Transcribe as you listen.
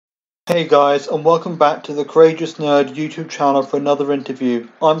Hey guys, and welcome back to the Courageous Nerd YouTube channel for another interview.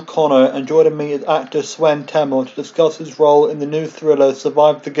 I'm Connor, and joining me is actor Swen Temmel to discuss his role in the new thriller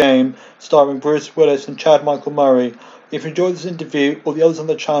Survive the Game, starring Bruce Willis and Chad Michael Murray. If you enjoyed this interview or the others on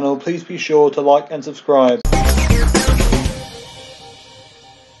the channel, please be sure to like and subscribe.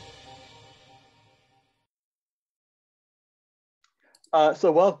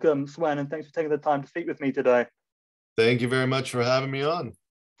 So welcome, Swen, and thanks for taking the time to speak with me today. Thank you very much for having me on.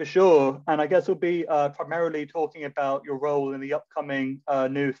 For sure, and I guess we'll be primarily talking about your role in the upcoming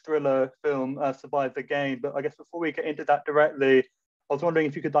new thriller film, Survive the Game. But I guess before we get into that directly, I was wondering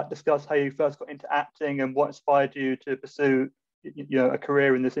if you could discuss how you first got into acting and what inspired you to pursue, a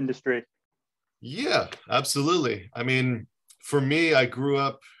career in this industry. Yeah, absolutely. I mean, for me, I grew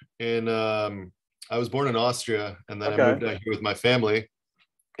up in, I was born in Austria, and then I moved out here with my family.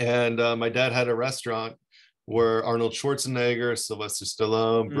 And my dad had a restaurant where Arnold Schwarzenegger, Sylvester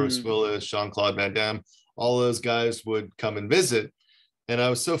Stallone, Bruce Willis, Jean-Claude Van Damme, all those guys would come and visit. And I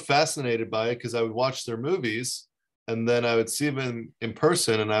was so fascinated by it because I would watch their movies and then I would see them in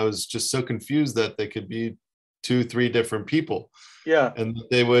person. And I was just so confused that they could be two, three different people. Yeah. And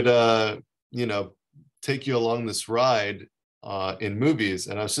they would, take you along this ride in movies.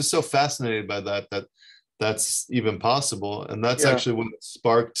 And I was just so fascinated by that's even possible. And that's actually what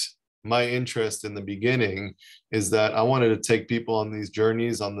sparked my interest in the beginning, is that I wanted to take people on these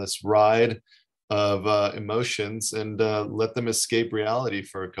journeys, on this ride of emotions, and let them escape reality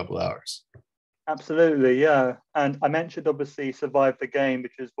for a couple hours. Absolutely, yeah. And I mentioned obviously Survive the Game,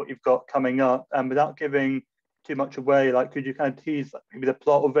 which is what you've got coming up. And without giving too much away, could you kind of tease maybe the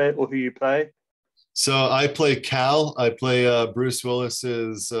plot of it or who you play? So I play Cal. I play Bruce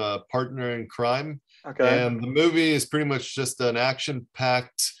Willis's partner in crime. Okay. And the movie is pretty much just an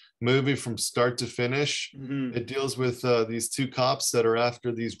action-packed movie from start to finish. It deals with these two cops that are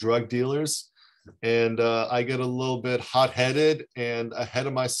after these drug dealers. And I get a little bit hot-headed and ahead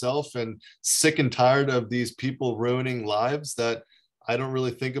of myself and sick and tired of these people ruining lives that I don't really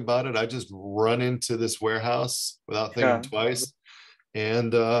think about it. I just run into this warehouse without thinking twice.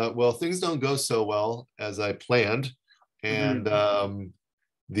 And well, things don't go so well as I planned. And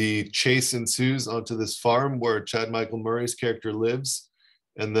the chase ensues onto this farm where Chad Michael Murray's character lives.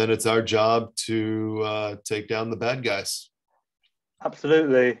 And then it's our job to take down the bad guys.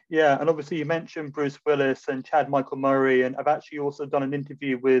 Absolutely, yeah. And obviously you mentioned Bruce Willis and Chad Michael Murray, and I've actually also done an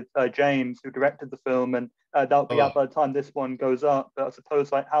interview with James, who directed the film, and that'll be out by the time this one goes up. But I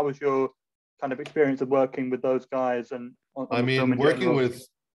suppose, how was your kind of experience of working with those guys and on the film in general?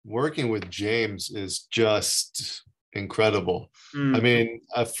 Working with James is just incredible. I mean,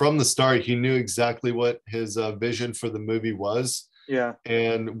 from the start, he knew exactly what his vision for the movie was. Yeah.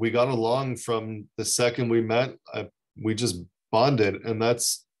 And we got along from the second we met. We just bonded. And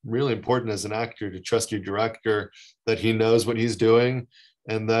that's really important as an actor, to trust your director, that he knows what he's doing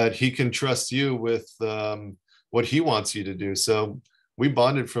and that he can trust you with what he wants you to do. So we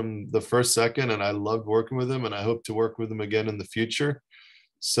bonded from the first second, and I loved working with him, and I hope to work with him again in the future.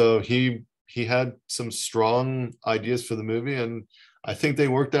 So he had some strong ideas for the movie, and I think they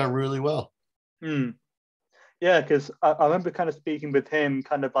worked out really well. Yeah, because I remember kind of speaking with him,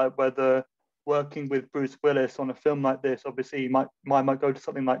 kind of like whether working with Bruce Willis on a film like this, obviously you might go to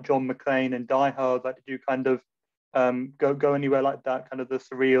something like John McClane and Die Hard. Did you kind of go anywhere like that, kind of the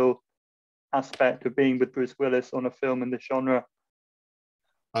surreal aspect of being with Bruce Willis on a film in this genre?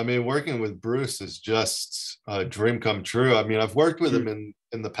 I mean, working with Bruce is just a dream come true. I mean, I've worked with him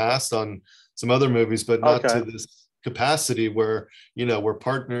in the past on some other movies, but not to this capacity where, we're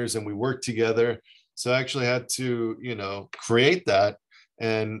partners and we work together. So I actually had to, create that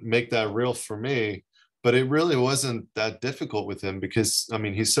and make that real for me. But it really wasn't that difficult with him because, I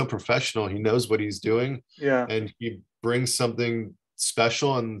mean, he's so professional. He knows what he's doing. Yeah. And he brings something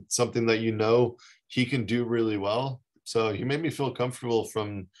special and something that he can do really well. So he made me feel comfortable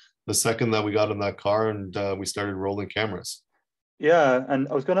from the second that we got in that car and we started rolling cameras. Yeah, and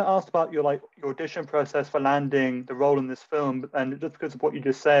I was going to ask about your audition process for landing the role in this film, and just because of what you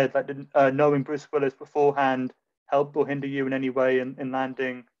just said, didn't knowing Bruce Willis beforehand help or hinder you in any way in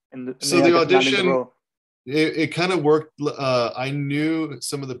landing the audition? It kind of worked. I knew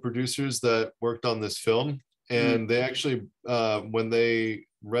some of the producers that worked on this film, and they actually, when they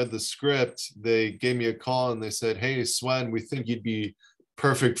read the script, they gave me a call and they said, "Hey, Swen, we think you'd be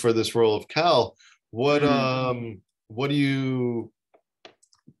perfect for this role of Cal. What do you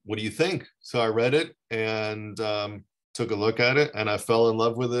think?" So I read it and took a look at it, and I fell in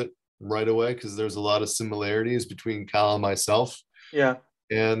love with it right away because there's a lot of similarities between Cal and myself. Yeah.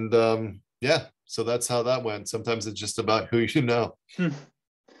 And so that's how that went. Sometimes it's just about who you know.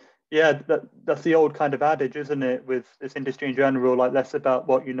 Yeah, that's the old kind of adage, isn't it, with this industry in general, like less about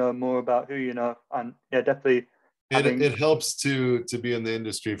what you know, more about who you know. And yeah, definitely having, It helps to be in the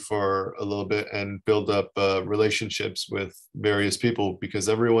industry for a little bit and build up relationships with various people, because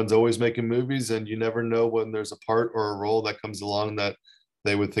everyone's always making movies and you never know when there's a part or a role that comes along that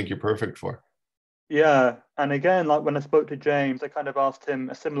they would think you're perfect for. yeah. And again, like when I spoke to James, I kind of asked him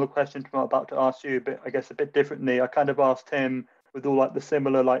a similar question to what I'm about to ask you, but I guess a bit differently. I kind of asked him with all like the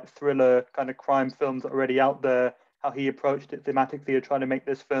similar like thriller kind of crime films that are already out there, how he approached it thematically or trying to make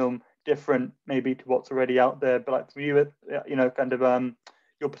this film different maybe to what's already out there. But like from you, you know, kind of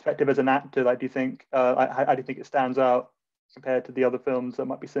your perspective as an actor, like do you think how do you think it stands out compared to the other films that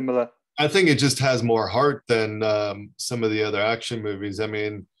might be similar? I think it just has more heart than some of the other action movies. I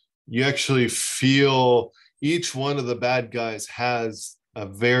mean, you actually feel each one of the bad guys has a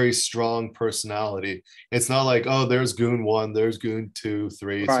very strong personality. It's not like, oh, there's Goon one, there's Goon two,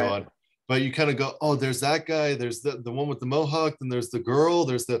 three, so Right. on. But you kind of go, oh, there's that guy, there's the one with the mohawk, then there's the girl,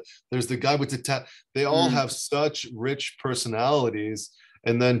 there's the guy with the tat. They all Mm, have such rich personalities.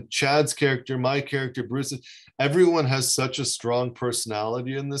 And then Chad's character, my character, Bruce, everyone has such a strong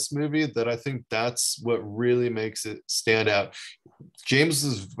personality in this movie that I think that's what really makes it stand out. James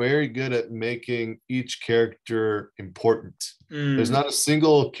is very good at making each character important. There's mm, not a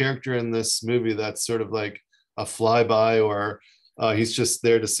single character in this movie that's sort of like a flyby, or he's just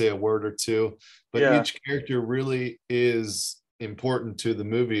there to say a word or two. But yeah. each character really is important to the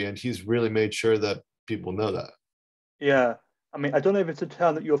movie, and he's really made sure that people know that. Yeah. I mean, I don't know if it's a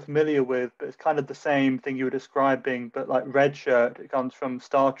term that you're familiar with, but it's kind of the same thing you were describing, but like red shirt, it comes from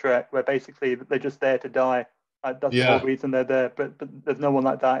Star Trek, where basically they're just there to die. That's the whole Yeah. reason they're there. But there's no one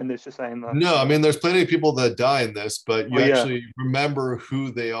like that in this, just saying that. No, I mean, there's plenty of people that die in this, but Oh you yeah. actually remember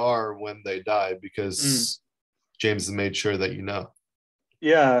who they are when they die Mm. because James has made sure that you know.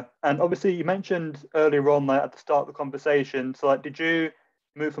 Yeah. And obviously you mentioned earlier on, like at the start of the conversation, so like did you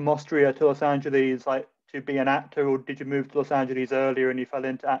move from Austria to Los Angeles like to be an actor, or did you move to Los Angeles earlier and you fell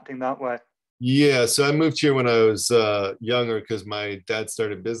into acting that way? Yeah, so I moved here when I was younger because my dad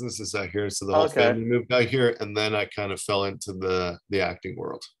started businesses out here, so the whole Okay. family moved out here, and then I kind of fell into the acting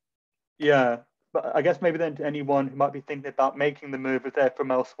world. Yeah, but I guess maybe then to anyone who might be thinking about making the move if they're from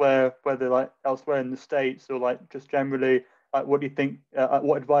elsewhere, whether like elsewhere in the States or like just generally, like what do you think?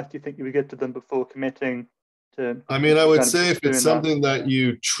 What advice do you think you would give to them before committing I mean, I to would kind of say if it's doing that? something that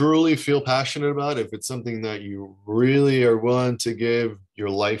you truly feel passionate about, if it's something that you really are willing to give your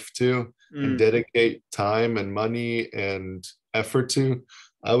life to and Mm, dedicate time and money and effort to,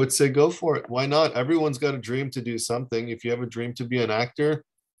 I would say go for it. Why not? Everyone's got a dream to do something. If you have a dream to be an actor,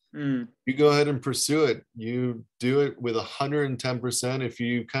 mm, you go ahead and pursue it. You do it with 110%. If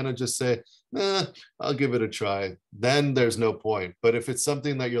you kind of just say, nah, I'll give it a try, then there's no point. But if it's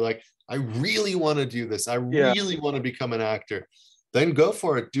something that you're like, I really want to do this, I yeah, really want to become an actor, then go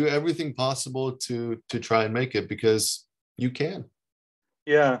for it. Do everything possible to try and make it, because you can.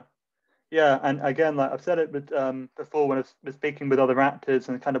 yeah. Yeah, and again, like I've said it with, before when I was speaking with other actors,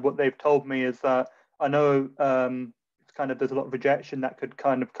 and kind of what they've told me is that I know it's kind of there's a lot of rejection that could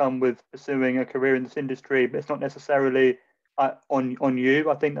kind of come with pursuing a career in this industry, but it's not necessarily on you.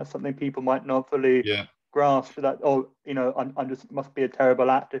 I think that's something people might not fully Yeah. grasp. That oh, you know, I'm just must be a terrible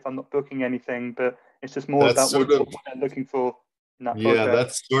actor if I'm not booking anything, but it's just more That's about sort of what they're looking for in that Yeah, project.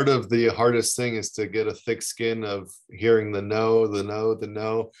 that's sort of the hardest thing, is to get a thick skin of hearing the no, the no, the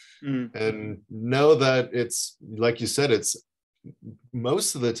no, Mm, and know that it's like you said, it's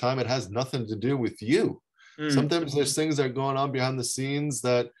most of the time it has nothing to do with you. mm, Sometimes there's things that are going on behind the scenes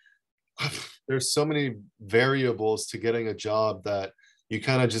that there's so many variables to getting a job that you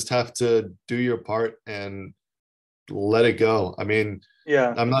kind of just have to do your part and let it go. I mean,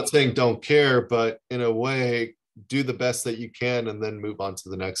 yeah, I'm not saying don't care, but in a way, do the best that you can and then move on to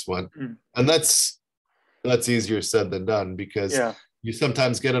the next one. mm, And that's easier said than done, because yeah, you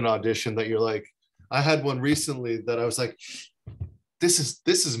sometimes get an audition that you're like, I had one recently that I was like, this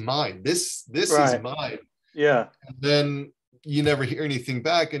is mine. This is right, mine. yeah. And then you never hear anything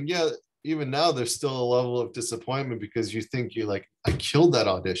back. And yeah, even now there's still a level of disappointment, because you think you're like, I killed that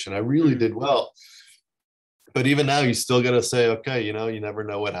audition. I really Mm. did well. But even now you still gotta say, okay, you never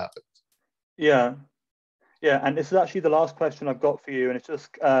know what happened. Yeah, yeah, and this is actually the last question I've got for you, and it's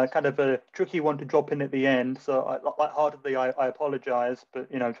just kind of a tricky one to drop in at the end. So, like heartedly, I apologize,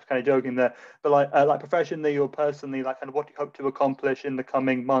 but you know, just kind of joking there. But like professionally or personally, like, kind of what do you hope to accomplish in the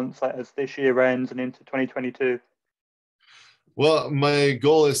coming months, like as this year ends and into 2022? Well, my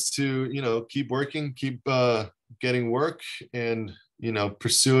goal is to, keep working, keep getting work, and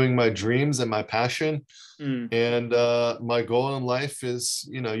pursuing my dreams and my passion. Mm. And my goal in life is,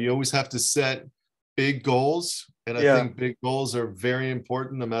 you always have to set big goals. And I Yeah. think big goals are very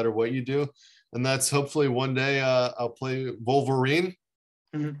important no matter what you do. And that's hopefully one day I'll play Wolverine.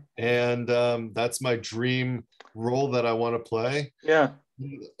 Mm-hmm. And that's my dream role that I want to play. Yeah.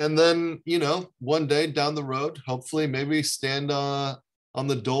 And then, one day down the road, hopefully maybe stand on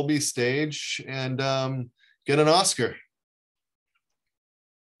the Dolby stage and get an Oscar.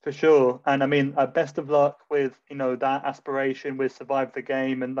 For sure. And I mean, best of luck with, that aspiration with Survive the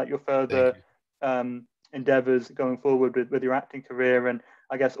Game and like your Thank further you. endeavors going forward with your acting career. And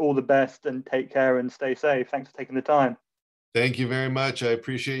I guess all the best and take care and stay safe. Thanks for taking the time. Thank you very much. I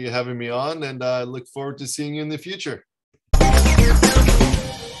appreciate you having me on, and I look forward to seeing you in the future.